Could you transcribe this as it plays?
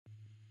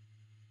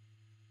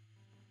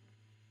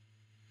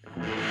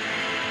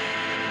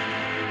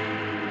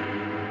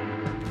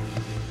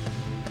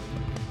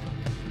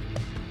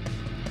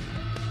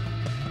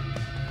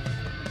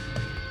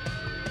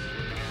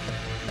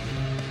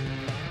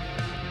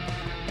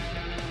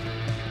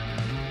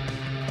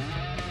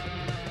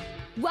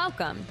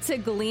Welcome to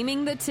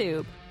Gleaming the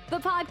Tube, the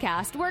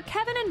podcast where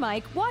Kevin and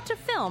Mike watch a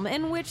film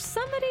in which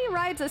somebody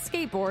rides a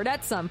skateboard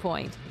at some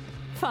point.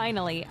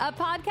 Finally, a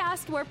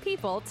podcast where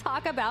people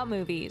talk about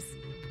movies.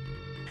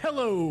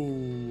 Hello,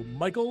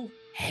 Michael.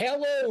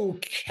 Hello,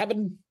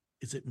 Kevin.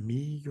 Is it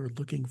me you're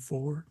looking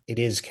for? It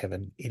is,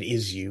 Kevin. It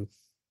is you.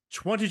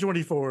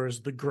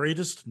 2024's The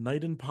Greatest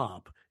Night in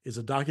Pop is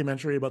a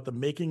documentary about the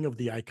making of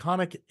the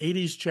iconic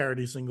 80s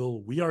charity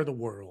single, We Are the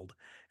World,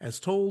 as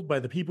told by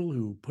the people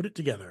who put it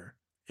together.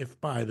 If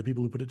by the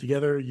people who put it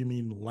together, you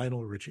mean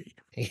Lionel Richie.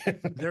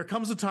 There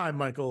comes a time,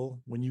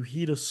 Michael, when you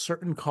heed a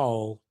certain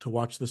call to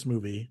watch this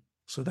movie.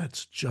 So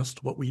that's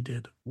just what we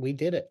did. We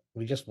did it.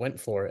 We just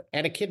went for it.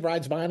 And a kid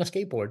rides by on a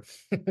skateboard.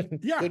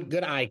 Yeah.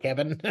 Good eye,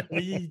 Kevin.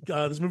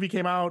 This movie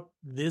came out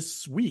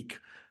this week.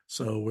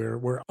 So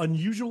we're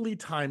unusually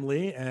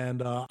timely.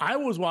 And I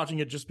was watching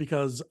it just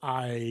because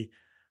I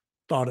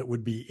thought it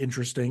would be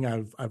interesting.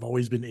 I've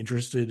always been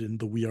interested in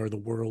the We Are the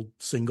World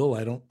single.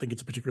 I don't think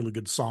it's a particularly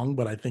good song,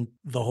 but I think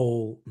the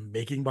whole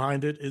making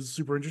behind it is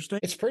super interesting.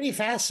 It's pretty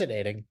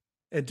fascinating.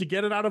 And to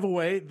get it out of the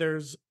way,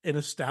 there's an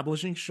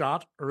establishing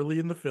shot early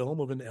in the film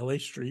of an LA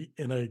street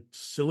in a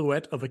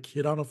silhouette of a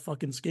kid on a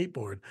fucking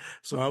skateboard.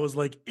 So I was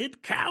like,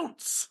 it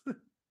counts.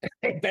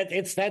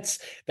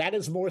 That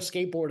is more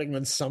skateboarding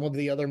than some of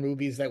the other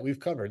movies that we've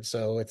covered.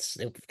 So it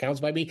counts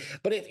by me.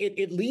 But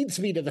it leads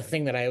me to the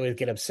thing that I always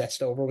get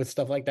obsessed over with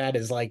stuff like that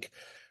is like,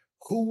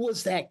 who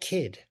was that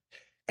kid?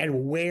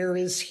 And where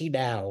is he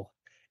now?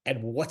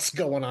 And what's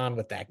going on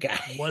with that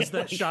guy? Was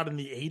that shot in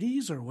the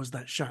 80s or was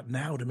that shot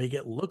now to make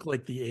it look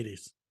like the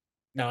 80s?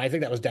 No, I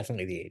think that was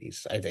definitely the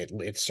 80s. I think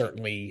it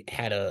certainly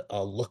had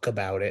a look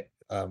about it.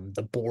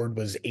 The board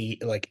was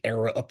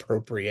era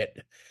appropriate.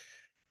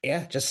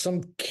 Yeah, just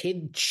some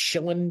kid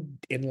chilling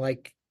in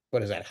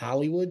what is that,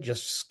 Hollywood,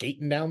 just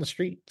skating down the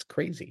street. It's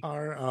crazy.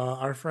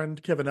 Our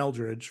friend Kevin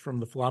Eldridge from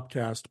the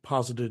Flopcast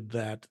posited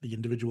that the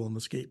individual on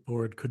the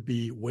skateboard could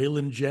be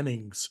Waylon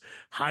Jennings,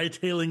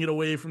 hightailing it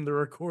away from the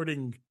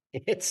recording.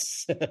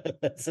 It's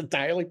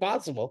entirely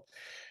possible.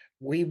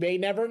 We may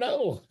never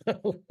know.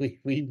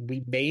 we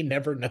may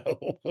never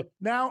know.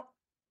 Now,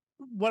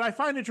 what I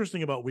find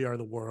interesting about We Are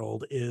the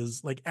World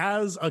is,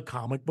 as a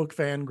comic book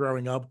fan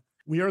growing up,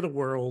 We Are the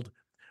World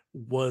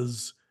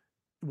was,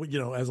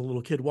 as a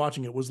little kid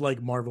watching it, was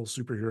like Marvel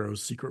superheroes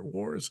Secret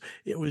Wars.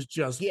 It was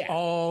just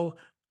all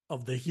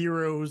of the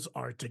heroes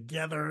are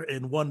together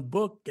in one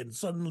book, and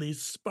suddenly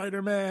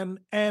Spider-Man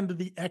and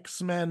the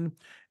X-Men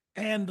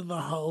and the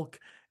Hulk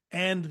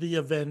and the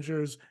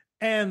Avengers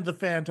and the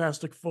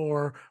Fantastic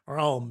Four are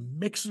all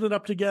mixing it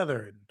up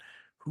together, and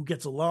who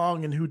gets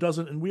along and who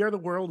doesn't. And We Are the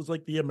World is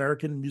like the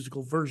American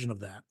musical version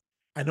of that.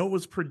 I know it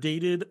was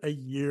predated a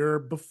year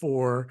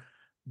before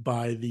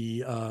by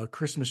the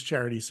Christmas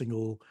charity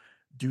single,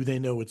 Do They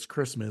Know It's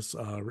Christmas,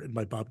 written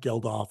by Bob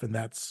Geldof, and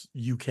that's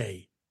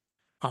UK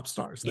pop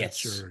stars.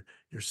 That's your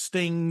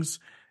Stings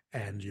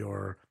and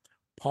your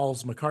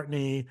Paul's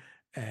McCartney,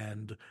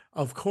 and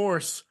of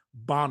course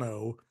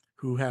Bono,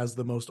 who has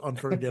the most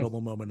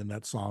unforgettable moment in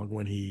that song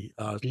when he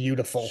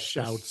beautiful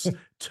shouts,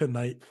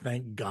 "Tonight,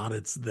 thank God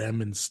it's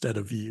them instead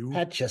of you."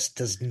 That just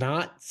does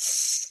not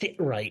sit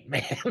right,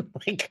 man.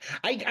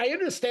 I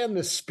understand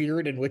the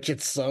spirit in which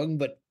it's sung,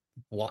 but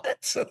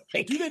what?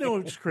 Do They Know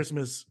It's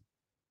Christmas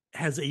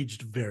has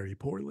aged very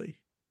poorly.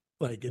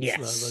 There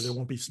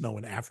won't be snow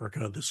in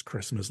Africa this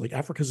Christmas.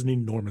 Africa's an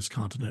enormous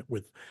continent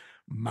with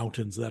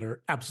mountains that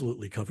are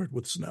absolutely covered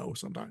with snow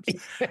sometimes.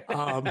 It's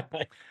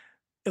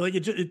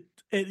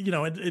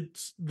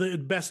the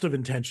best of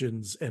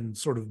intentions and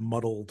sort of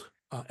muddled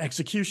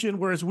execution.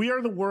 Whereas We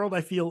Are the World,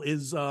 I feel,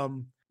 is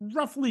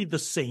roughly the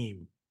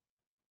same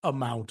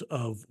amount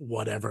of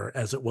whatever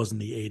as it was in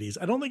the 80s.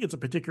 I don't think it's a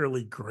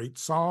particularly great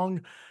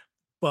song,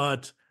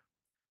 but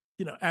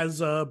as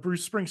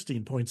Bruce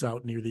Springsteen points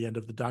out near the end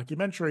of the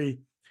documentary,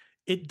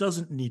 it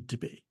doesn't need to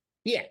be.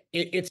 Yeah,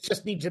 it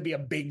just needs to be a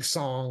big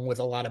song with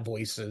a lot of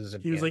voices.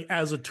 He was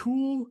as a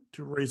tool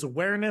to raise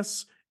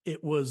awareness,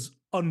 it was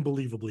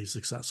unbelievably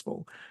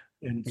successful.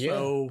 And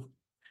so,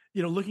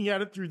 looking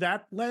at it through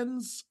that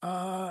lens,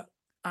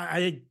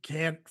 I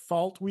can't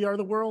fault We Are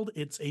the World.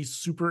 It's a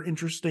super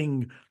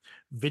interesting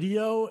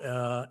video.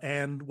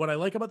 And what I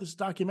like about this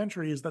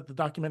documentary is that the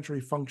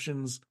documentary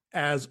functions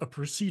as a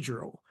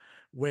procedural,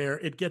 where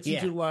it gets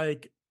into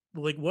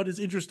what is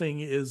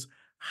interesting is,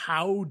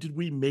 how did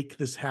we make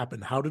this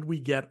happen? How did we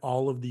get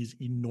all of these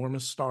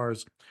enormous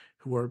stars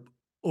who are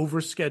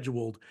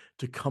overscheduled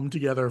to come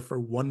together for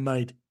one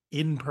night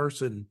in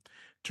person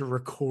to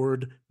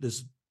record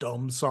this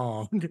dumb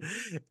song?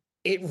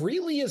 It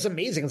really is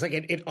amazing. It's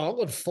it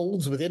all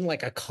unfolds within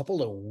a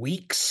couple of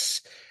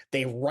weeks.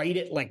 They write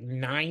it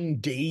 9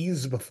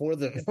 days before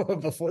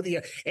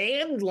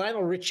and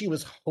Lionel Richie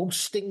was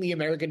hosting the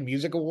American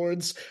Music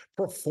Awards,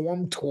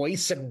 performed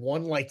twice and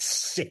won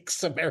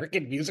 6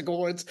 American Music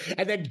Awards,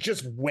 and then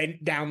just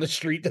went down the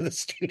street to the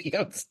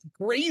studio. It's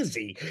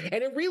crazy.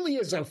 And it really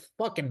is a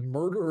fucking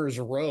murderer's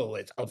row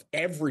of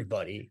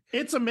everybody.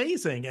 It's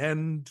amazing.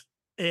 And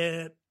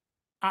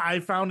I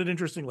found it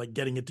interesting, like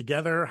getting it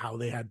together, how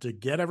they had to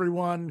get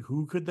everyone,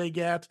 who could they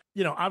get?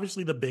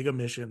 Obviously the big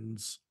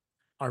omissions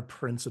are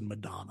Prince and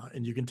Madonna,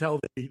 and you can tell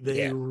they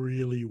Yeah.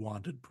 really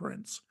wanted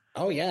Prince.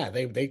 Oh yeah,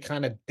 they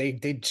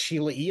did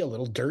Sheila E. a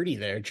little dirty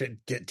there,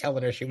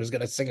 telling her she was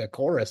going to sing a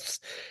chorus,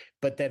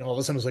 but then all of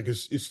a sudden it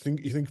was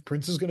like, you think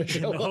Prince is going to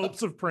show In up?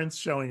 hopes of Prince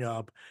showing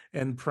up,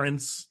 and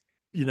Prince,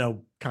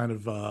 kind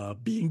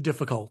of being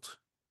difficult.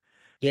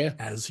 Yeah.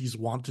 As he's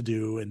wont to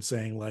do, and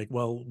saying like,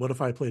 well, what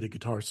if I played a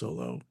guitar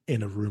solo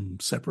in a room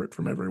separate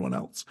from everyone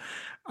else?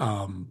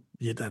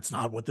 Yeah, that's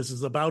not what this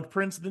is about,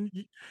 Prince. Then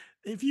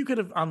if you could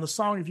have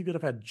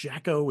had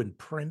Jacko and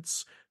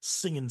Prince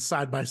singing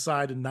side by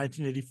side in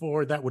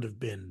 1984, that would have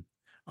been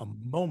a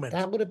moment.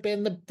 That would have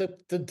been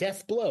the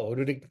death blow.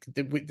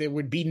 There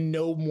would be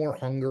no more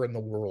hunger in the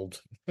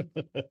world.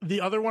 The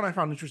other one I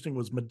found interesting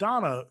was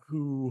Madonna,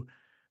 who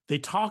they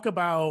talk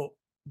about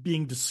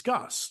being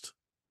discussed,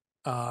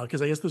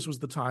 because I guess this was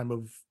the time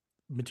of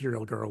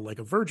Material Girl, like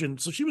a virgin,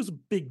 so she was a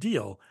big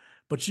deal,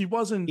 but she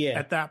wasn't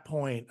at that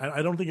point.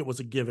 I don't think it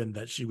was a given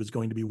that she was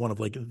going to be one of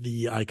like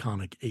the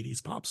iconic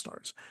 80s pop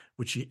stars,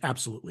 which she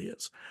absolutely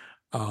is.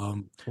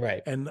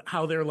 Right. And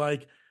how they're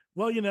like,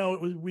 well,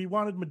 we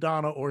wanted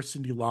Madonna or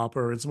Cyndi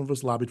Lauper, and some of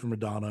us lobbied for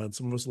Madonna and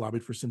some of us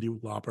lobbied for Cyndi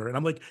Lauper. And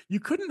I'm like,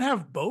 you couldn't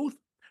have both?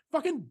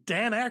 Fucking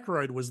Dan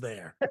Aykroyd was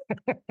there.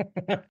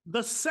 The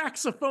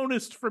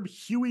saxophonist from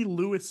Huey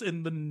Lewis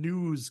in the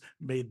News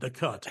made the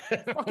cut.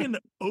 Fucking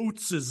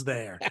Oates is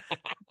there.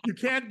 You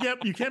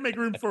can't make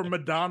room for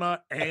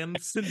Madonna and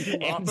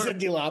Cyndi Lauper. And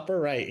Cyndi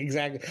Lauper, right?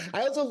 Exactly.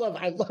 I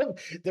love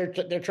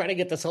they're trying to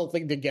get this whole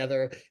thing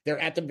together. They're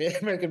at the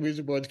American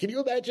Music Awards. Can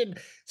you imagine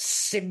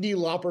Cyndi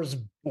Lauper's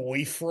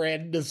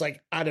boyfriend is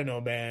like, I don't know,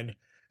 man.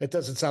 It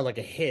doesn't sound like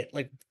a hit.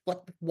 Like,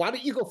 what? Why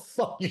don't you go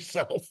fuck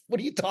yourself? What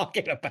are you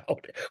talking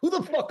about? Who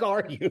the fuck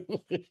are you?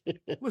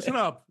 Listen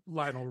up,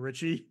 Lionel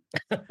Richie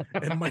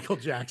and Michael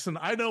Jackson.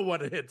 I know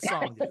what a hit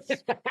song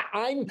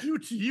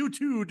is. You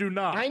two do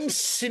not. I'm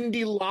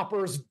Cyndi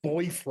Lauper's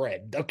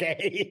boyfriend,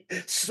 okay?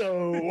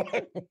 So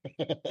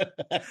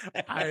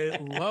I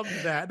love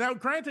that. Now,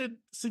 granted,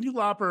 Cyndi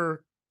Lauper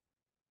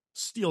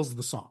steals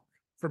the song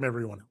from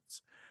everyone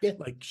else. Yeah.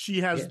 Like,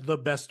 she has the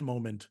best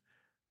moment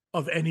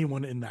of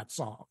anyone in that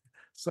song.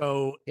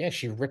 So yeah,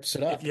 she rips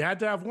it up. If you had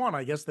to have one,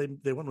 I guess they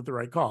went with the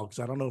right call, because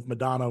I don't know if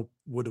Madonna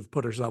would have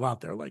put herself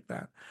out there like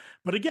that.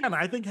 But again,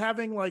 I think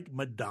having like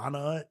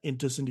Madonna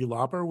into Cyndi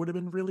Lauper would have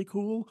been really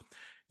cool.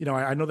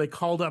 I know they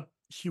called up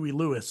Huey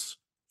Lewis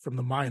from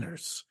the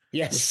Minors.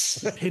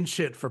 Yes. Pinch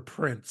hit for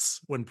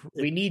Prince when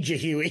we need you,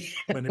 Huey.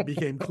 when it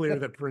became clear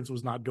that Prince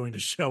was not going to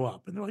show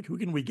up. And they're like, who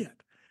can we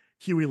get?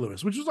 Huey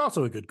Lewis, which was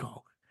also a good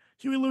call.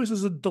 Huey Lewis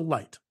is a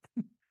delight.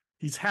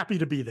 He's happy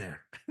to be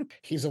there.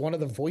 He's one of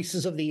the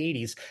voices of the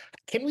 80s.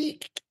 Can we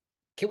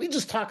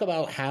just talk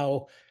about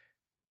how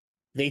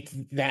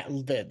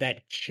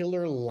that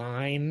killer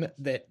line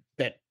that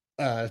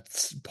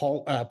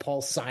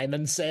Paul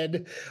Simon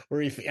said,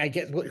 where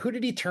who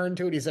did he turn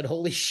to? And he said,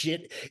 "Holy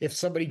shit! If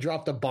somebody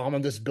dropped a bomb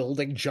on this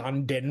building,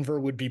 John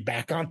Denver would be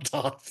back on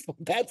top."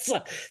 That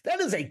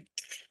is a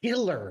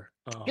killer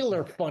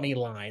funny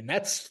line.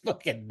 That's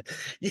fucking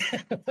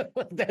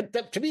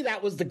that to me,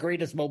 that was the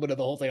greatest moment of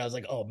the whole thing. I was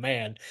like, oh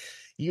man,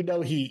 he got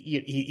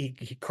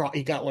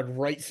one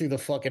right through the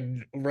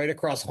fucking right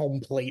across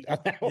home plate on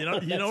that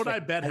one. You know what I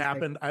bet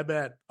happened? I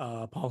bet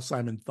Paul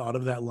Simon thought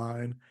of that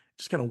line,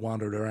 just kind of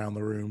wandered around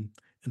the room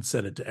and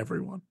said it to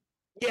everyone.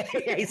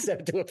 Yeah, he said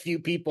it to a few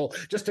people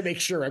just to make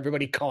sure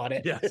everybody caught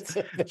it. Yes,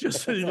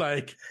 just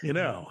like,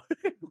 right.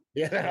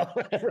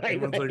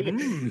 Everyone's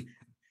like,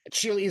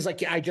 He's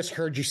like, yeah, I just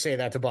heard you say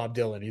that to Bob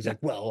Dylan. He's like,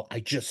 well, I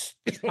just.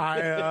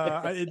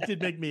 It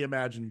did make me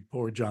imagine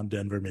poor John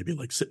Denver maybe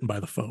like sitting by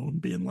the phone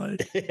being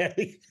like,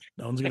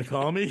 no one's going to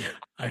call me.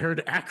 I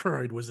heard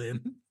Aykroyd was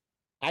in.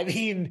 I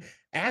mean,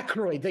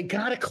 Aykroyd, they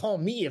got to call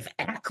me if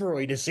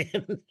Aykroyd is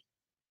in.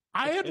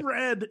 I had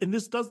read, and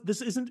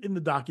this isn't in the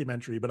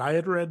documentary, but I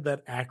had read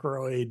that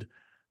Aykroyd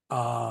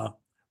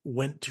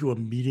went to a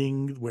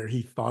meeting where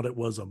he thought it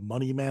was a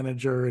money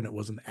manager and it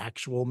was an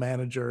actual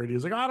manager. And he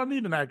was like, I don't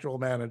need an actual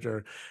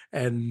manager.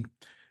 And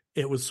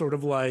it was sort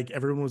of like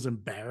everyone was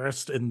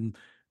embarrassed, and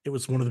it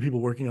was one of the people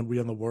working on We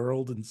Own the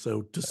World. And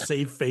so to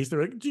save face,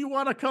 they're like, do you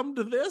want to come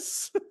to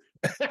this?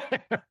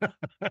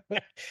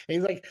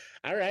 He's like,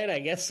 all right, I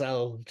guess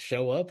I'll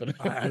show up. And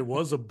I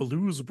was a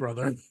blues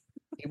brother.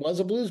 He was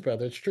a blues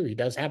brother. It's true. He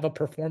does have a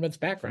performance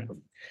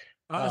background.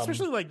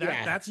 Especially like that.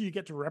 Yeah. That's how you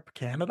get to rep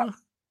Canada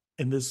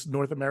in this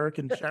North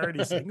American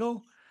charity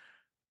single.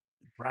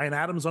 Bryan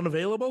Adams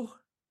unavailable.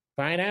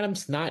 Bryan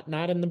Adams not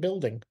in the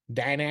building.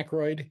 Dan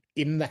Aykroyd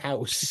in the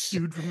house.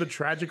 Dude from the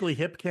Tragically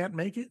Hip can't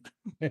make it.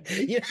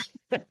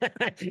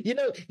 you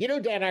know,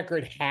 Dan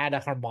Aykroyd had a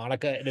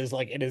harmonica in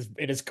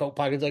his coat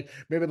pocket. He's like,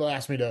 maybe they'll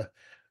ask me to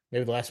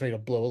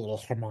blow a little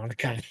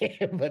harmonica,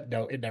 but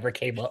no, it never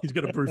came up. He's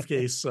got a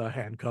briefcase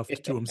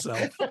handcuffed to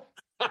himself.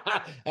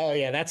 Oh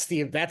yeah, that's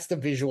the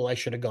visual I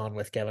should have gone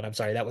with, Kevin. I'm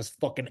sorry. That was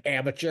fucking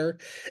amateur,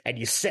 and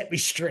you set me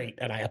straight,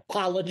 and I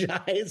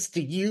apologize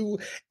to you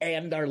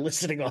and our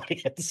listening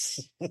audience.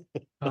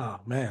 Oh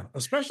man,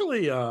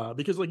 especially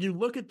because like you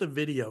look at the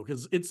video,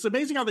 because it's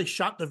amazing how they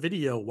shot the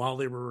video while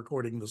they were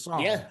recording the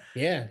song.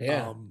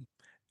 Yeah.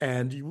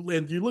 And you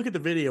look at the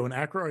video, and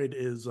Aykroyd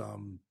is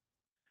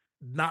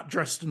not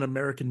dressed in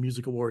American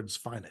Music Awards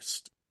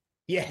finest.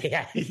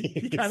 Yeah.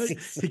 He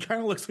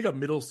kind of looks like a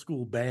middle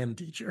school band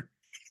teacher.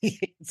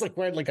 It's like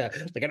wearing like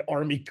an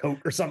army coat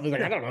or something.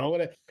 Like I don't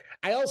know.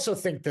 I also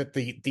think that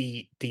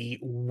the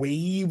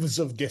waves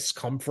of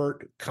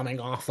discomfort coming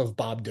off of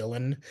Bob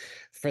Dylan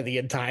for the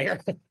entire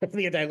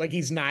like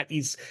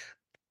he's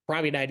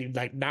probably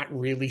not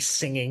really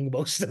singing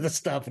most of the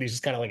stuff, and he's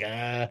just kind of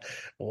like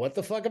what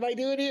the fuck am I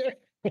doing here?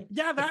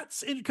 Yeah,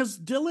 that's it, because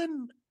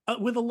Dylan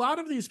with a lot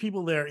of these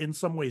people, they're in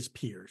some ways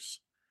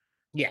peers.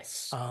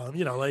 Yes.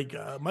 Like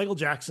Michael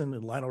Jackson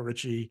and Lionel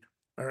Richie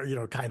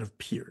are, kind of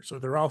peers. So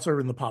they're all sort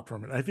of in the pop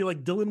firmament. I feel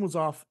like Dylan was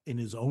off in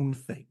his own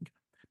thing.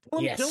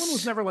 Dylan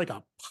was never like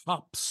a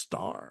pop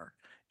star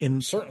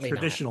in Certainly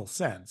traditional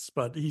sense,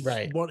 but he's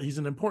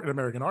an important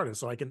American artist.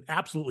 So I can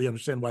absolutely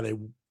understand why they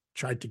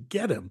tried to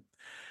get him.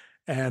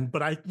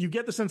 But you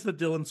get the sense that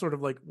Dylan sort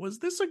of like, was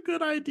this a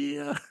good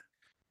idea?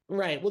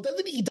 Right. Well,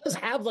 he does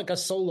have like a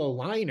solo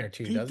line or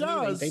two, doesn't he?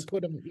 Like, they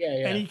put him,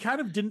 yeah. And he kind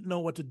of didn't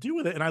know what to do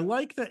with it. And I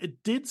like that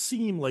it did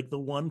seem like the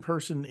one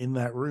person in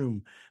that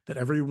room that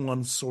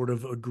everyone sort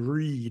of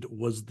agreed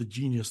was the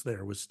genius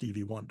there was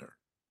Stevie Wonder.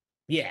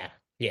 Yeah.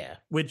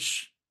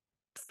 Which,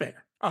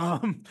 fair.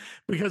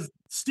 Because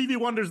Stevie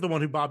Wonder's the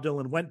one who Bob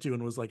Dylan went to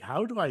and was like,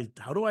 how do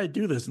I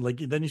do this? And like,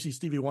 then you see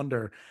Stevie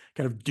Wonder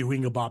kind of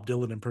doing a Bob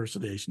Dylan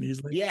impersonation.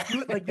 He's like, do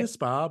it like this,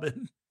 Bob.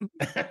 And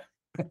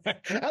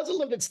I also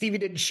love that Stevie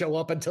didn't show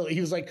up until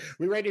he was like,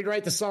 "We ready to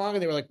write the song?"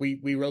 And they were like,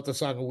 "We wrote the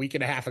song a week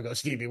and a half ago,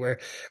 Stevie. We're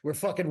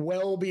fucking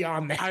well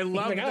beyond that." I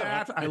loved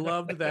that. I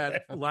loved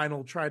that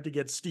Lionel tried to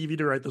get Stevie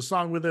to write the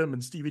song with him,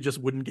 and Stevie just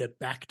wouldn't get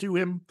back to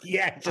him.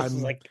 Yeah,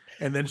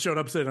 and then showed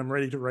up saying, "I'm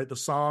ready to write the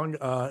song."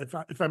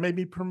 If I may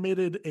be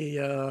permitted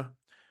a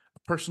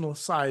personal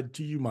aside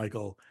to you,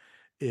 Michael,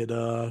 it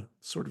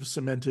sort of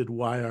cemented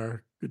why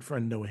our good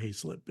friend Noah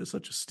Hayslip is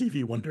such a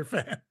Stevie Wonder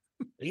fan.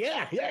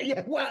 Yeah.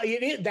 Well,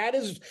 that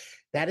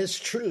is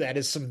true. That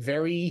is some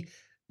very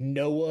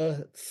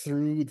Noah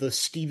through the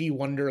Stevie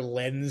Wonder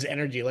lens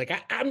energy. Like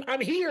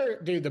I'm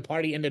here, dude. The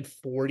party ended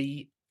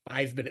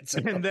 45 minutes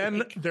ago. And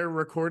then they're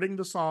recording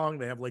the song.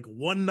 They have like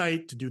one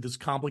night to do this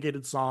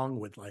complicated song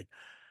with like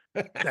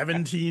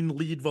 17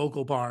 lead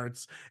vocal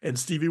parts, and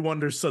Stevie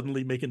Wonder's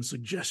suddenly making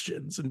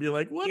suggestions and be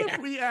like, "What if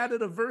we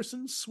added a verse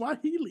in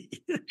Swahili?"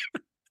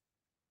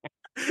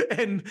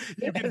 And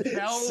you can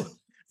tell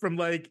from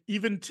like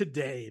even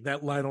today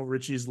that Lionel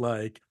Richie's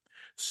like,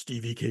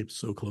 Stevie came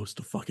so close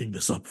to fucking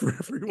this up for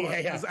everyone.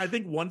 Yeah. I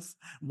think once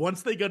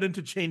they got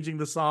into changing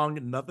the song,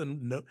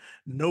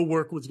 no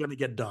work was going to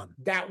get done.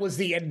 That was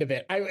the end of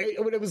it.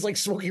 When it was like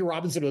Smokey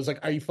Robinson, it was like,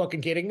 "Are you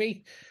fucking kidding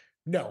me?"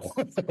 No.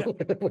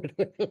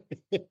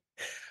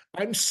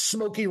 I'm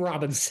Smokey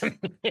Robinson.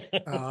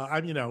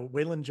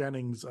 Waylon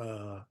Jennings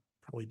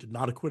probably did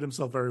not acquit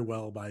himself very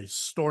well by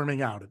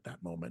storming out at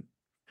that moment.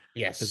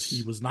 Yes. Because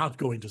he was not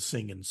going to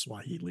sing in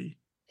Swahili.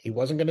 He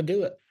wasn't going to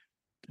do it.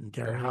 Didn't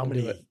care how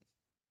many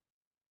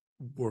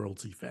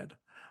worlds he fed.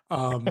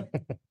 Well,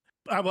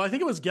 I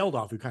think it was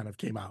Geldof who kind of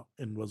came out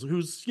and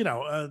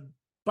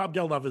Bob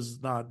Geldof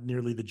is not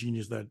nearly the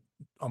genius that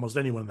almost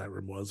anyone in that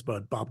room was,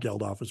 but Bob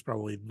Geldof is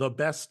probably the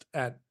best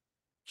at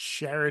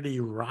charity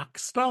rock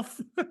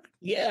stuff.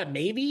 Yeah,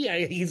 maybe.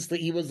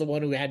 He was the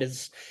one who had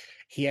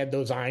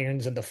those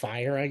irons in the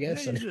fire, I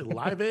guess. Yeah, and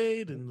Live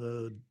Aid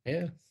and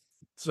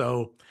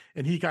So,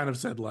 and he kind of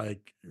said,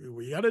 like,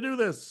 we got to do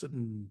this.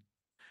 And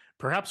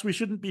perhaps we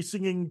shouldn't be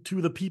singing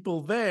to the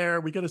people there.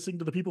 We got to sing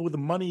to the people with the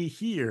money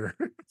here.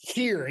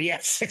 Here,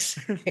 yes,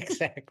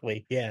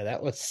 exactly. Yeah,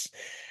 that was,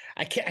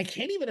 I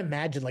can't even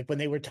imagine, like, when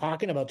they were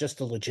talking about just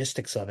the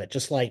logistics of it,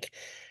 just like,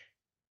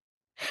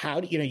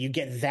 how do you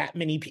get that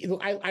many people?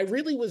 I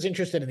really was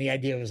interested in the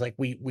idea. It was like,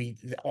 we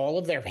all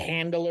of their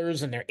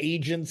handlers and their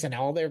agents and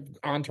all their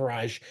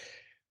entourage,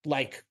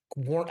 like,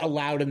 weren't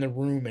allowed in the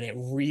room, and it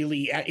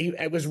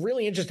was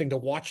really interesting to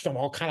watch them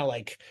all kind of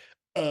like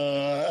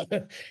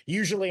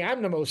usually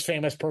I'm the most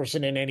famous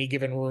person in any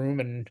given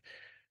room,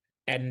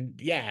 and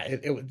yeah,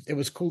 it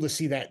was cool to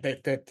see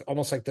that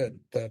almost like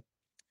the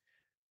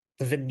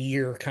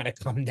veneer kind of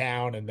come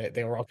down, and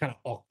they were all kind of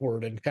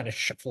awkward and kind of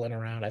shuffling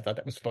around. I thought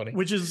that was funny,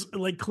 which is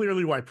like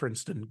clearly why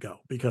Prince didn't go,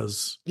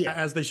 because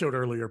as they showed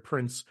earlier,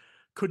 Prince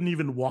couldn't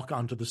even walk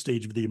onto the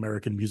stage of the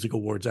American Music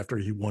Awards after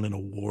he won an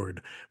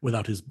award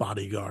without his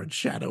bodyguard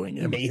shadowing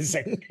him.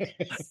 Amazing.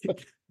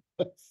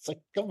 It's like,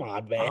 come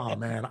on, man. Oh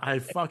man, I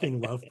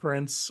fucking love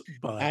Prince,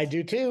 but I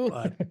do too.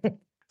 But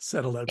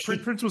settle out.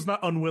 Prince was not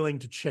unwilling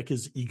to check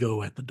his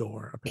ego at the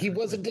door. Apparently. He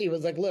wasn't. He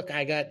was like, "Look,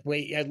 I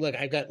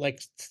got like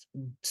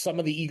some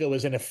of the ego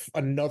is in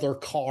another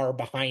car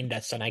behind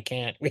us, and I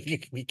can't.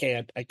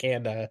 I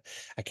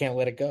can't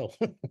let it go."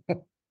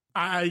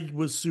 I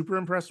was super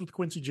impressed with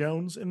Quincy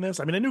Jones in this.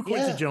 I mean, I knew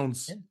Quincy Yeah.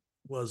 Jones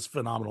was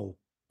phenomenal,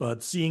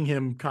 but seeing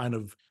him kind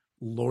of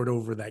lord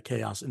over that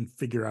chaos and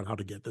figure out how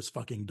to get this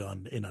fucking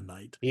done in a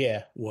night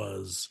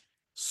was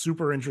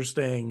super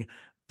interesting.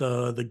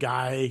 The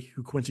guy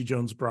who Quincy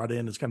Jones brought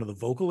in is kind of the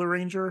vocal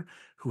arranger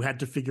who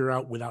had to figure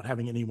out, without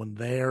having anyone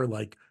there,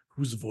 like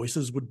whose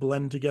voices would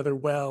blend together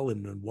well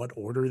and in what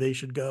order they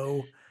should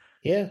go.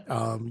 Yeah.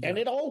 And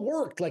it all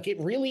worked. Like, it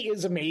really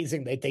is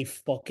amazing that they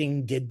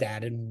fucking did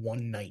that in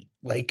one night.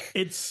 Like,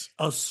 it's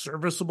a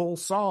serviceable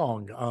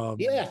song.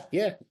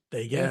 Yeah.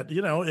 They get,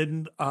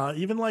 and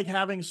even like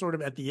having sort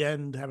of at the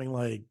end, having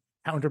like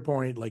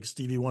counterpoint, like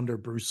Stevie Wonder,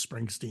 Bruce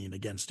Springsteen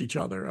against each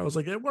other. I was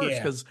like, it works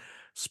because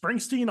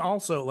Springsteen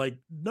also, like,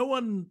 no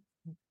one,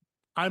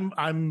 I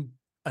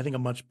think a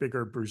much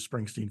bigger Bruce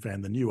Springsteen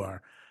fan than you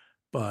are,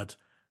 but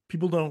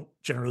people don't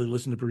generally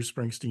listen to Bruce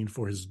Springsteen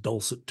for his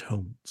dulcet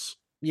tones.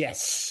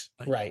 Yes.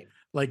 Right.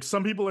 Like,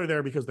 some people are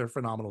there because they're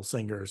phenomenal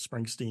singers.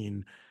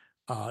 Springsteen,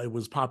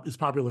 is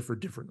popular for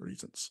different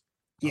reasons.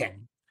 Yeah.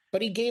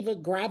 But he gave a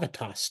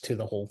gravitas to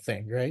the whole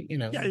thing, right?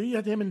 Yeah, you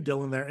had him and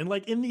Dylan there. And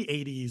like in the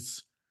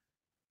 80s,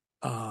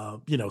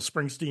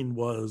 Springsteen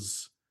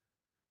was,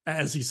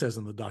 as he says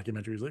in the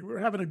documentary, he's like, we're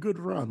having a good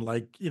run.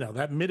 Like,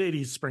 that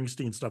mid-80s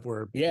Springsteen stuff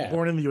where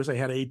Born in the USA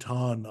had a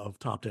ton of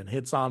top 10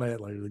 hits on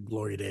it, like the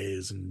Glory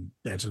Days and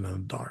Dancing in the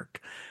Dark.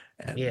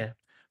 And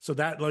so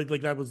that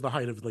like that was the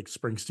height of like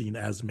Springsteen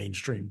as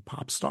mainstream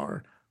pop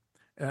star.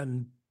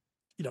 And,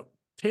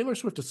 Taylor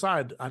Swift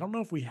aside, I don't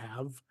know if we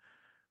have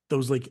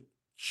those like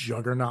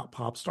juggernaut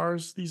pop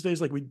stars these days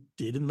like we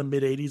did in the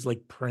mid 80s,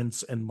 like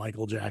Prince and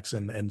Michael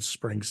Jackson and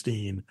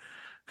Springsteen.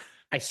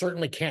 I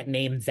certainly can't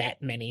name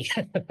that many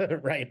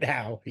right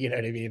now, you know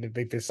what I mean,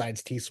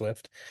 besides T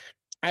Swift.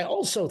 I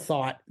also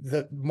thought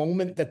the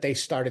moment that they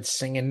started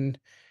singing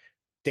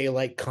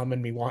Daylight Come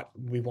and We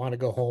Want to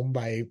Go Home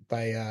by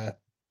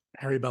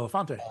Harry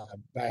Belafonte.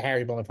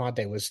 Harry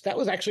Belafonte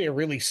was actually a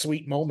really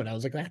sweet moment. I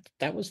was like,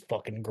 that was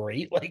fucking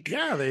great. Like,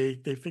 yeah,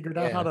 they figured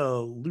out how to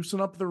loosen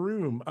up the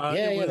room.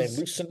 They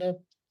loosened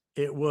up.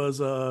 It was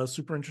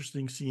super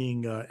interesting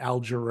seeing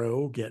Al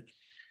Jarreau get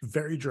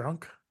very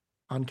drunk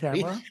on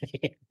camera.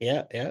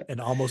 yeah,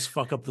 and almost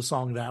fuck up the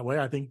song that way.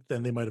 I think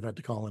then they might have had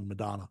to call in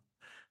Madonna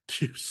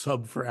to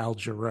sub for Al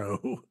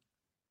Jarreau.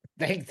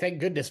 Thank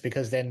goodness,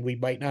 because then we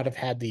might not have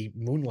had the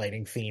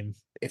moonlighting theme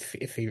if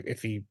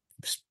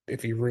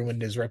he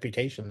ruined his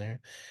reputation there.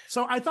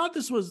 So I thought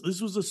this was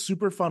a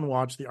super fun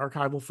watch. The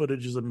archival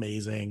footage is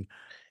amazing.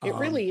 It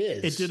really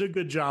is. It did a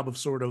good job of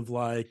sort of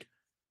like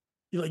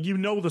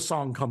the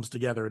song comes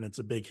together and it's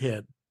a big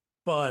hit,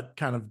 but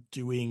kind of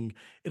doing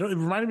it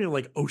reminded me of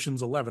like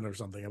Ocean's 11 or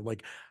something, of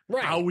like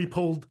how we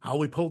pulled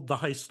the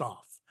heist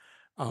off.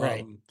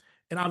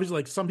 And obviously,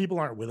 like, some people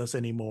aren't with us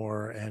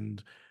anymore,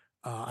 and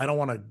I don't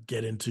want to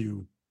get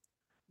into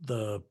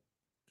the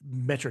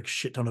metric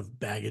shit ton of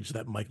baggage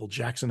that Michael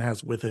Jackson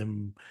has with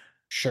him.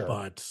 Sure.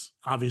 But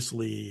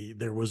obviously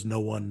there was no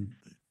one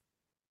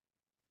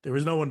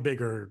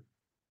bigger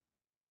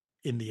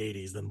in the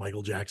 80s than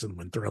Michael Jackson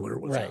when Thriller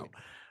was out.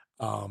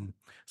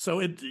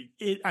 So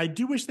I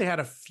do wish they had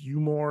a few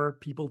more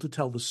people to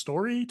tell the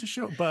story to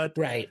show, but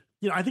I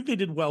think they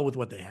did well with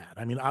what they had.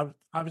 I mean,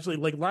 obviously,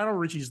 like, Lionel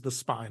Richie's the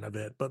spine of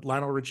it, but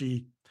Lionel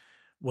Richie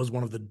was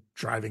one of the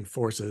driving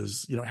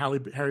forces.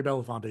 Harry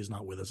Belafonte is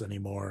not with us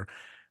anymore.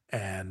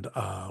 And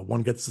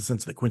one gets the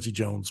sense that Quincy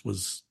Jones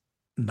was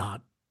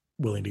not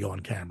willing to go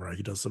on camera.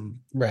 He does some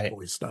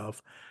voice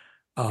stuff.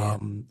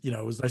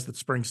 It was nice that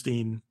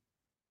Springsteen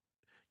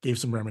gave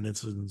some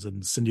reminiscences,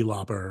 and Cyndi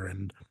Lauper,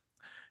 and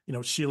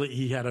Sheila,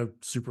 he had a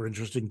super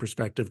interesting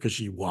perspective because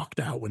she walked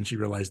out when she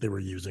realized they were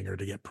using her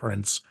to get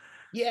Prince.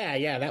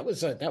 Yeah, that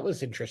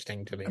was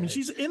interesting to me. I mean,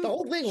 she's in the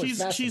whole thing.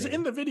 She's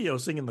in the video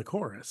singing the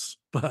chorus,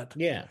 but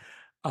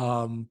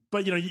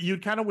but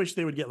you'd kind of wish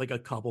they would get like a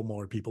couple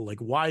more people. Like,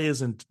 why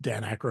isn't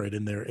Dan Aykroyd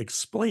in there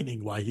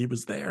explaining why he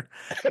was there?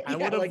 I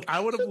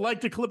would have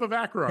liked a clip of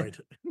Aykroyd.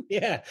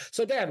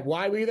 So Dan,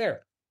 why were you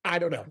there? I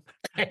don't know.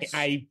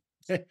 I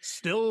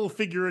still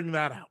figuring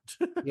that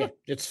out.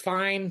 It's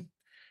fine.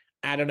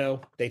 I don't know.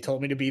 They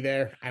told me to be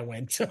there. I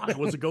went. I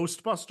was a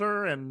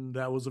Ghostbuster, and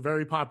that was a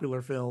very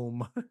popular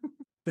film.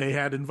 They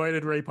had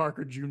invited Ray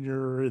Parker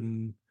Jr.,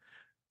 and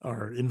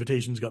our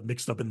invitations got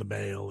mixed up in the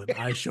mail, and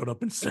I showed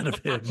up instead of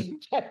him.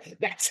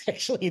 That's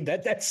actually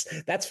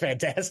that's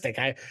fantastic.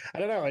 I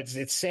don't know.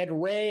 It said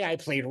Ray. I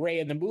played Ray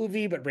in the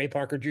movie, but Ray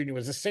Parker Jr.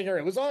 was a singer.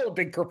 It was all a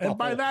big kerfuffle. And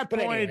by that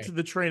point,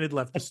 the train had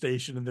left the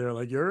station, and they're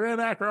like, "You're in,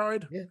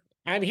 Aykroyd." Yeah.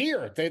 I'm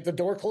here. The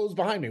door closed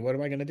behind me. What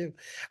am I going to do?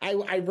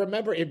 I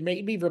remember, it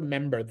made me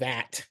remember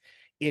that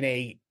in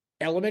a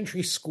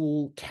elementary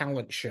school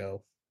talent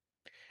show.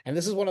 And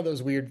this is one of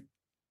those weird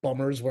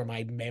bummers where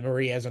my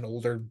memory as an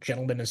older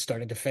gentleman is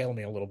starting to fail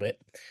me a little bit.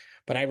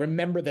 But I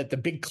remember that the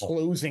big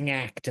closing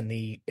act in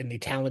the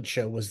talent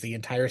show was the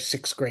entire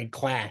 6th grade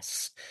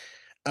class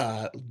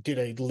did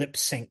a lip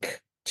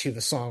sync to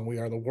the song "We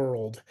Are the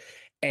World."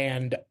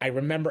 And I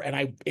remember,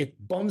 and it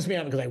bums me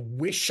out because I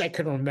wish I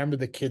could remember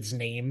the kid's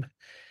name,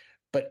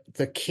 but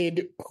the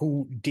kid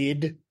who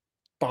did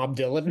Bob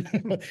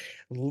Dylan,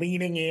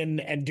 leaning in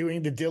and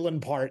doing the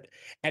Dylan part,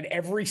 and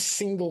every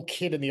single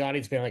kid in the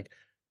audience being like,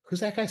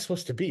 who's that guy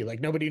supposed to be? Like,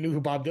 nobody knew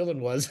who Bob Dylan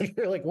was. And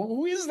you're like, well,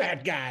 who is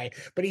that guy?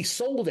 But he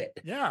sold it.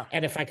 Yeah.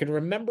 And if I could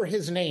remember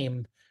his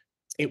name,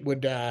 it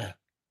would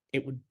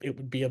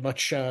be a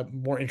much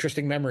more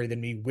interesting memory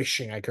than me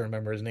wishing I could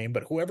remember his name.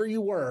 But whoever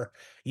you were,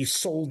 you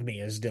sold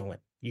me as Dylan.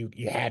 You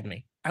had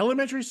me.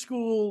 Elementary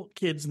school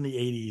kids in the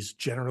 80s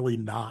generally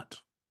not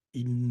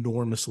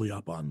enormously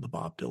up on the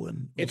Bob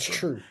Dylan. It's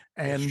true.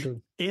 And it's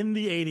true. In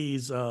the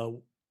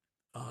 80s,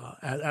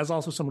 as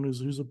also someone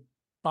who's a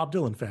Bob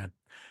Dylan fan,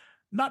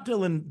 not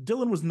Dylan.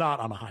 Dylan was not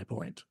on a high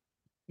point.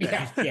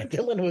 Yeah.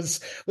 Dylan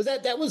was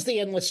that was the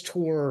Endless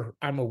Tour.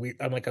 I'm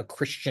like a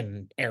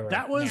Christian era.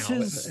 That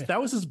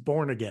was his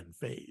born again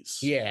phase.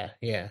 Yeah.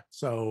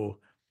 So,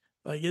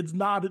 like, it's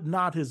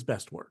not his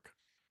best work.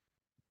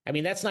 I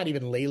mean, that's not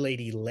even Lay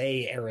Lady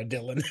Lay era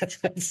Dylan.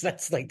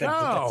 That's like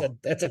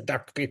that's a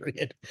dark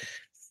period.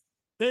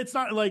 It's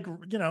not like,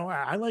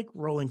 I like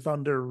Rolling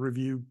Thunder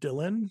review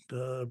Dylan.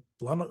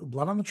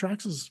 Blood on the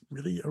Tracks is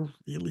really a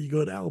really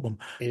good album.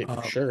 It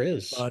sure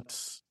is. But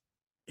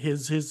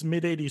his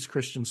mid 80s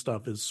Christian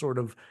stuff is sort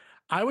of,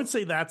 I would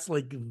say that's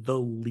like the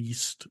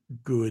least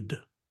good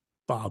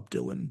Bob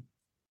Dylan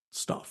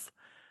stuff.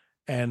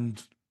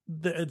 And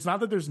it's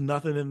not that there's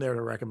nothing in there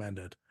to recommend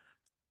it,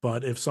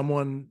 but if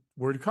someone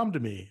were to come to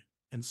me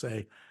and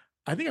say,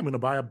 I think I'm going to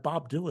buy a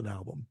Bob Dylan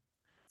album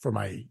for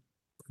my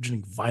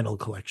burgeoning vinyl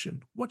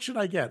collection, what should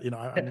I get?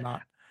 I'm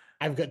not.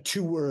 I've got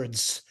 2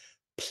 words: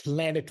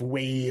 Planet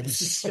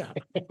Waves. Yeah.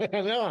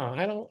 No,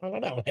 I don't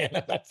know,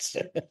 man. That's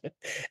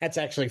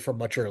actually from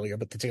much earlier,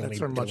 but that's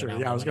from much earlier.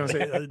 Yeah, I was going to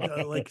say,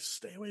 like,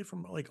 stay away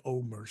from like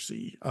Oh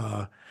Mercy.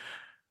 I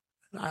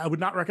would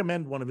not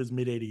recommend one of his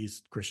mid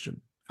 80s Christian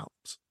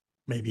albums.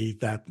 Maybe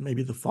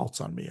The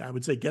Fault's on Me. I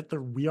would say get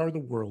the We Are the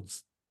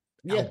World's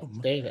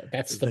album.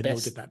 That's the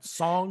best. You'll get that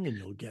song, and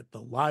you'll get the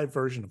live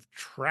version of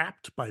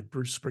Trapped by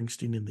Bruce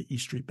Springsteen and the E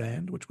Street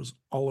Band, which was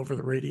all over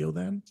the radio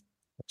then.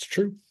 That's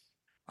true.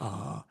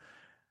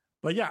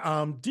 But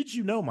yeah, did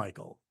you know,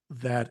 Michael,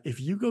 that if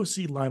you go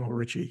see Lionel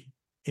Richie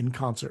in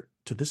concert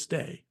to this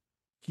day,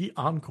 he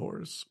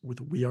encores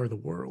with We Are the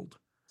World?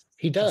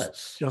 He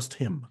does. Just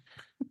him.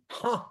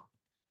 Huh.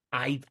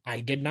 I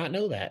did not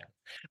know that.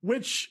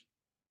 Which,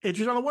 it's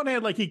just, on the one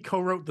hand, like, he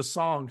co-wrote the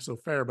song, so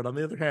fair, but on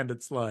the other hand,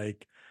 it's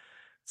like,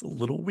 it's a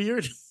little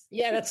weird.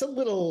 Yeah, that's a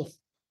little.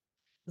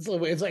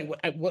 It's like,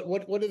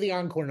 what are the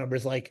encore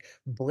numbers? Like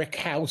Brick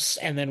House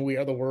and then We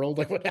Are the World?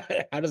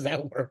 Like, how does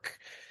that work?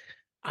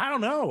 I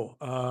don't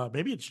know.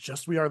 Maybe it's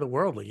just We Are the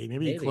World. Like,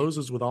 maybe he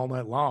closes with All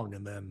Night Long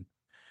and then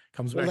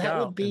comes back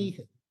out.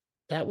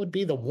 That would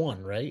be the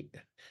one, right?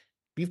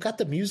 You've got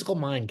the musical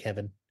mind,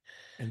 Kevin.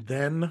 And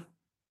then,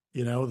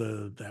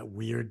 that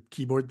weird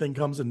keyboard thing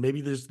comes, and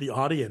maybe there's the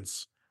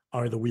audience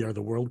are the We Are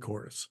the World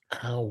chorus.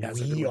 Oh,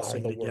 We Are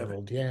the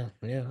World. Yeah.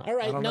 All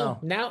right.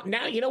 Now,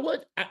 you know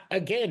what?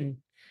 Again,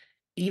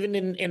 even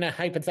in a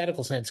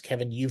hypothetical sense,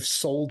 Kevin, you've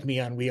sold me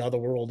on We Are the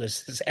World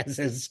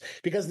as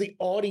because the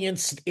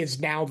audience is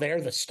now they're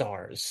the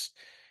stars.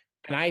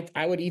 And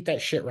I would eat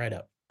that shit right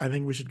up. I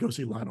think we should go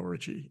see Lionel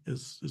Richie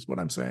is what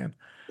I'm saying.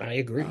 I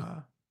agree.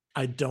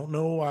 I don't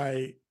know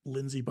why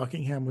Lindsey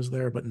Buckingham was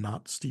there, but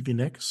not Stevie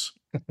Nicks.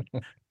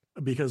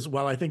 Because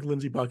while I think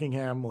Lindsey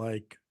Buckingham,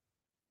 like,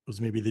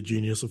 was maybe the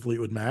genius of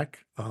Fleetwood Mac,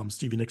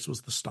 Stevie Nicks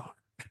was the star.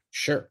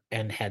 Sure.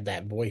 And had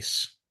that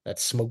voice, that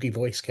smoky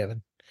voice,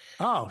 Kevin.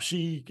 Oh,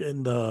 she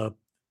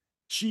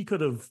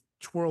could have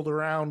twirled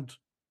around.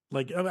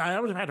 Like, I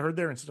would have had her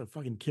there instead of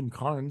fucking Kim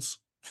Carnes.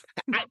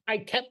 I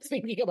kept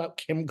thinking about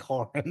Kim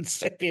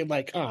Carnes and being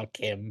like, oh,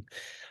 Kim,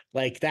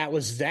 like that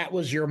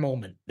was your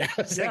moment. That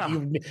was like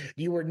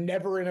you were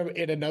never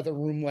in another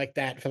room like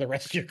that for the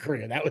rest of your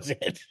career. That was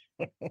it.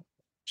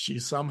 She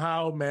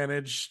somehow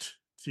managed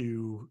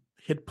to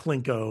hit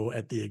Plinko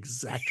at the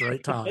exact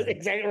right time.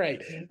 Exactly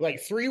right.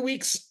 Like 3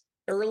 weeks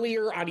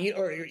earlier on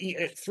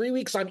 3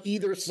 weeks on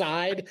either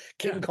side,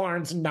 Kim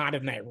Carnes not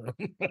in that room.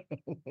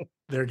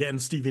 They're getting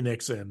Stevie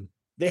Nicks in.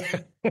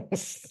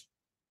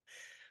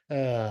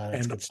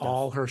 And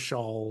all her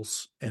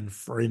shawls and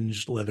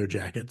fringed leather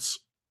jackets.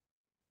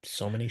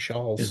 So many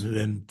shawls. And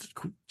then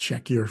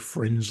check your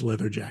fringed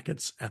leather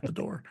jackets at the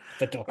door.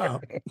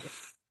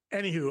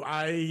 Anywho,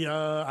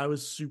 I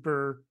was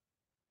super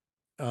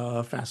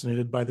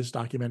fascinated by this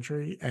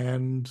documentary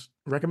and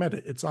recommend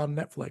it. It's on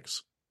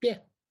Netflix. Yeah.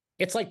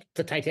 It's like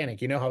the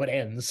Titanic. You know how it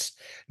ends.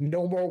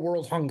 No more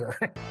world hunger.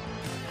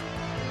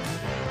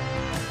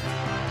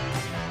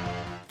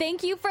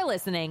 Thank you for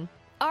listening.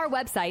 Our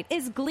website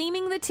is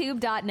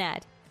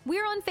gleamingthetube.net.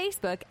 We're on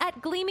Facebook at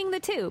Gleaming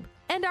the Tube,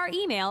 and our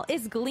email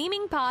is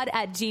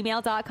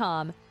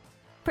gleamingpod@gmail.com.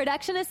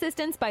 Production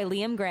assistance by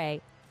Liam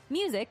Gray.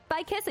 Music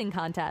by Kissing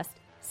Contest.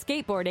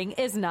 Skateboarding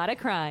is not a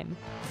crime.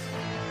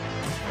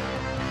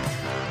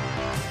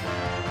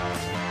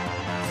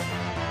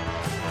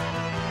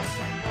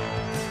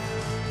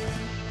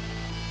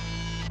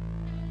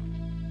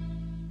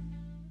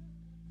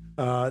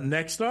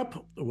 Next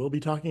up, we'll be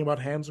talking about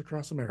Hands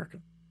Across America.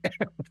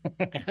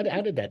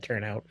 How did that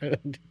turn out?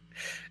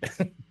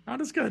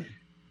 Not as good.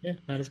 Yeah,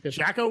 not as good.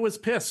 Jacko was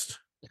pissed.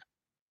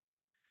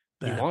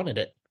 He wanted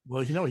it.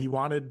 Well, he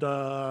wanted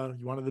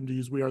them to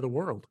use "We Are the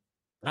World."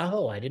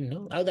 Oh, I didn't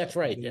know. Oh, that's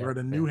right. They Yeah. wrote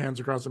a new "Hands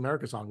Across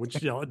America" song, which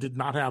did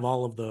not have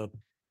all of the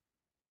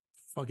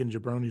fucking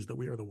jabronis that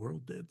 "We Are the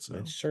World" did. So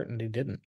It certainly didn't.